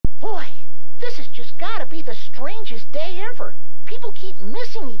Boy, this has just gotta be the strangest day ever. People keep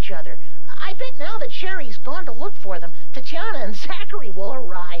missing each other. I bet now that Sherry's gone to look for them, Tatiana and Zachery will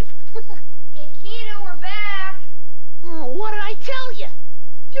arrive. Hey, Kino, we're back. What did I tell you?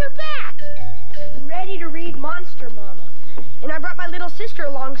 You're back. Ready to read Monster Mama. And I brought my little sister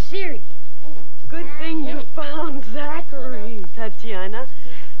along, Siri. Good thing you found Zachery, Tatiana.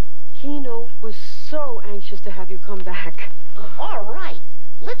 Kino was so anxious to have you come back. All right.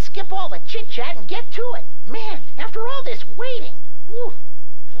 Let's skip all the chit-chat and get to it. Man, after all this waiting. Whew.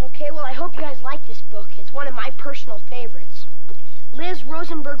 Okay, well, I hope you guys like this book. It's one of my personal favorites. Liz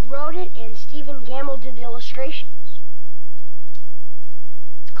Rosenberg wrote it, and Stephen Gammell did the illustrations.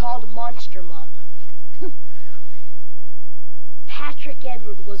 It's called Monster Mama. Patrick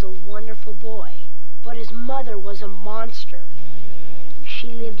Edward was a wonderful boy, but his mother was a monster. She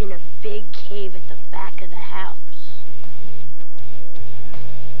lived in a big cave at the back of the house.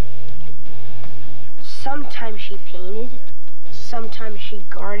 Sometimes she painted, sometimes she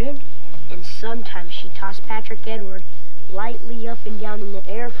gardened, and sometimes she tossed Patrick Edward lightly up and down in the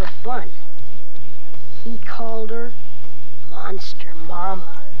air for fun. He called her Monster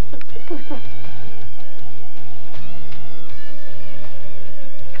Mama.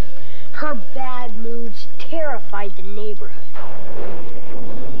 Her bad moods terrified the neighborhood.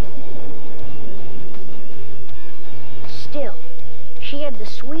 Still, she had the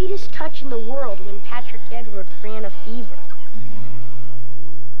sweetest touch in the world when Patrick Edward ran a fever.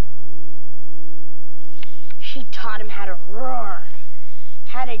 She taught him how to roar,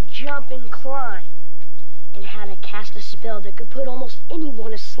 how to jump and climb, and how to cast a spell that could put almost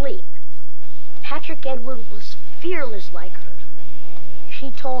anyone asleep. Patrick Edward was fearless like her.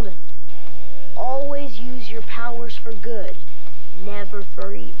 She told him, "Always use your powers for good, never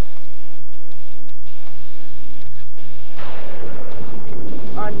for evil."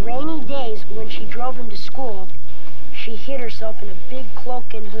 On rainy days when she drove him to school, she hid herself in a big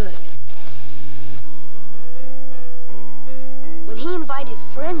cloak and hood. When he invited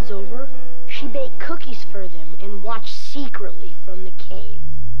friends over, she baked cookies for them and watched secretly from the cave.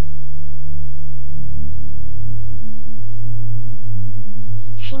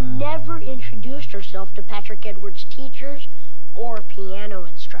 She never introduced herself to Patrick Edward's teachers or piano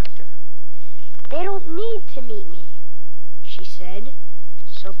instructor. "They don't need to meet me," she said.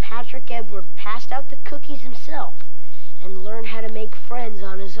 So Patrick Edward passed out the cookies himself and learned how to make friends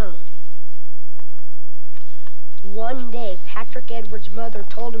on his own. One day, Patrick Edward's mother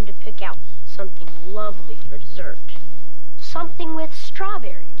told him to pick out something lovely for dessert. Something with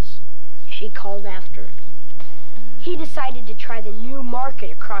strawberries. She called after him. He decided to try the new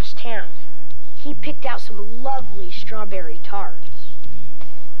market across town. He picked out some lovely strawberry tarts.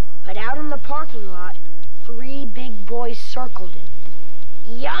 But out in the parking lot, 3 big boys circled it.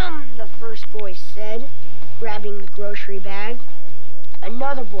 "Yum," the first boy said, grabbing the grocery bag.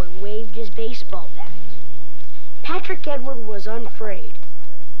 Another boy waved his baseball bat. Patrick Edward was unafraid.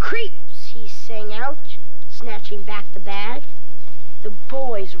 "Creeps," he sang out, snatching back the bag. The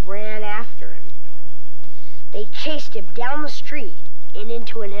boys ran after him. They chased him down the street and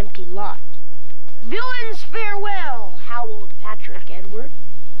into an empty lot. "Villains, farewell," howled Patrick Edward.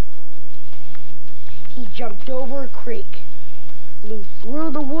 He jumped over a creek, flew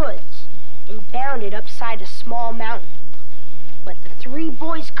through the woods, and bounded upside a small mountain. But the 3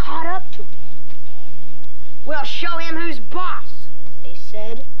 boys caught up to him. "We'll show him who's boss," they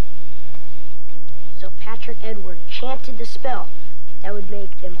said. So Patrick Edward chanted the spell that would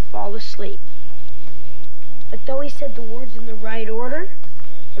make them fall asleep. But though he said the words in the right order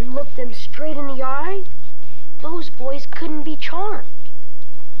and looked them straight in the eye, those boys couldn't be charmed.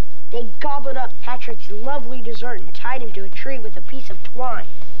 They gobbled up Patrick's lovely dessert and tied him to a tree with a piece of twine.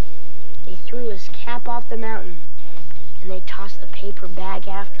 They threw his cap off the mountain, and they tossed the paper bag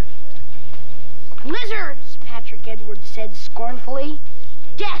after him. "Lizards," Patrick Edward said scornfully.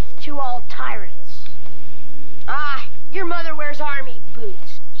 "Death to all tyrants." "Ah, your mother wears army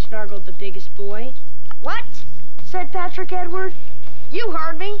boots," snarled the biggest boy. "What?" said Patrick Edward. "You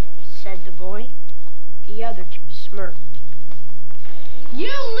heard me," said the boy. The other 2 smirked.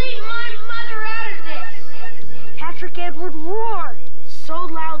 "You leave my mother out of this!" Patrick Edward roared so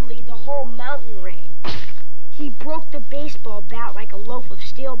loudly the whole mountain rang. He broke the baseball bat like a loaf of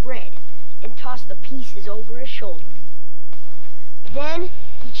stale bread and tossed the pieces over his shoulder. Then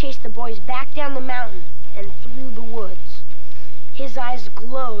he chased the boys back down the mountain and through the woods. His eyes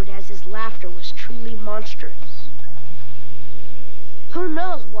glowed as his laughter was truly monstrous. Who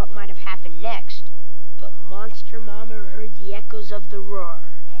knows what might have happened next, but Monster Mama heard the echoes of the roar.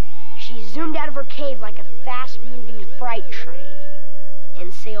 She zoomed out of her cave like a fast-moving freight train,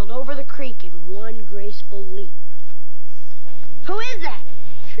 and sailed over the creek in one graceful leap. "Who is that?"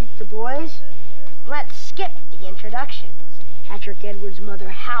 shrieked the boys. "Let's skip the introductions." Patrick Edward's mother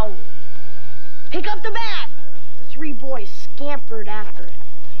howled. "Pick up the bag!" The three boys scampered after it.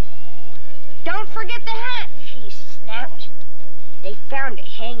 "Don't forget the hat!" she snapped. They found it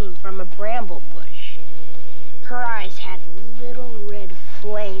hanging from a bramble bush. Her eyes had little red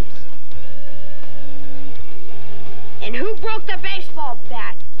flames. "And who broke the baseball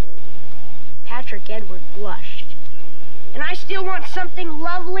bat?" Patrick Edward blushed. "And I still want something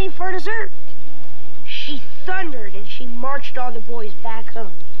lovely for dessert." She thundered and she marched all the boys back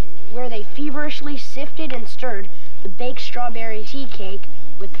home, where they feverishly sifted and stirred the baked strawberry tea cake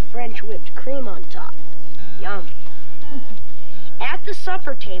with French whipped cream on top. Yum. At the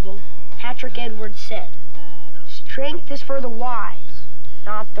supper table, Patrick Edward said, "Strength is for the wise,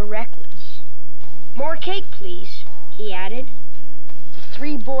 not the reckless." "More cake, please," he added. The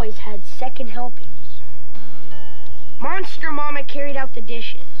three boys had second helpings. Monster Mama carried out the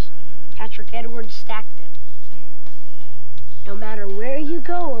dishes. Patrick Edward stacked them. "No matter where you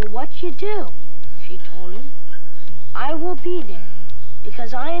go or what you do," she told him, "I will be there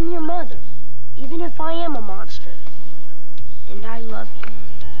because I am your mother, even if I am a monster. And I love you."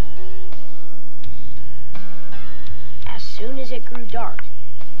 As soon as it grew dark,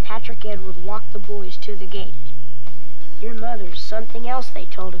 Patrick Edward walked the boys to the gate. "Your mother's something else," they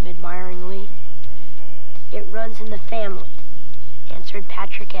told him admiringly. "It runs in the family," answered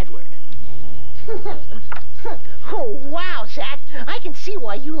Patrick Edward. Oh, wow, Zach. I can see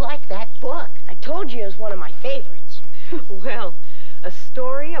why you like that book. I told you it was one of my favorites. Well, a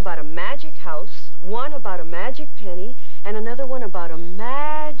story about a magic house, one about a magic penny, and another one about a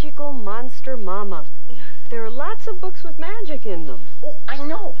magical monster mama. There are lots of books with magic in them. Oh, I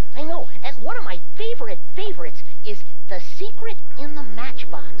know. And one of my favorites is The Secret in the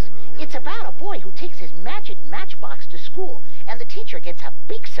Matchbox. It's about a boy who takes his magic matchbox to school, and the teacher gets a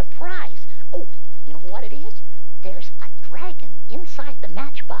big surprise. Oh, you know what it is? There's a dragon inside the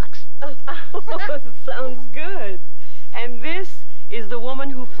matchbox. Oh, sounds good. And this is The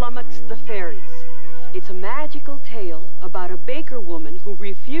Woman Who Flummoxed the Fairies. It's a magical tale about a baker woman who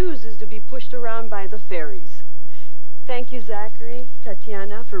refuses to be pushed around by the fairies. Thank you, Zachery,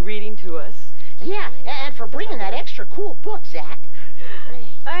 Tatiana, for reading to us. Yeah, and for bringing that extra cool book, Zach.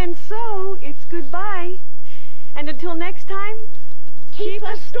 And so, it's goodbye. And until next time, keep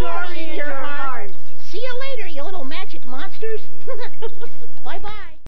a story in your heart. See you later, you little magic monsters. Bye-bye.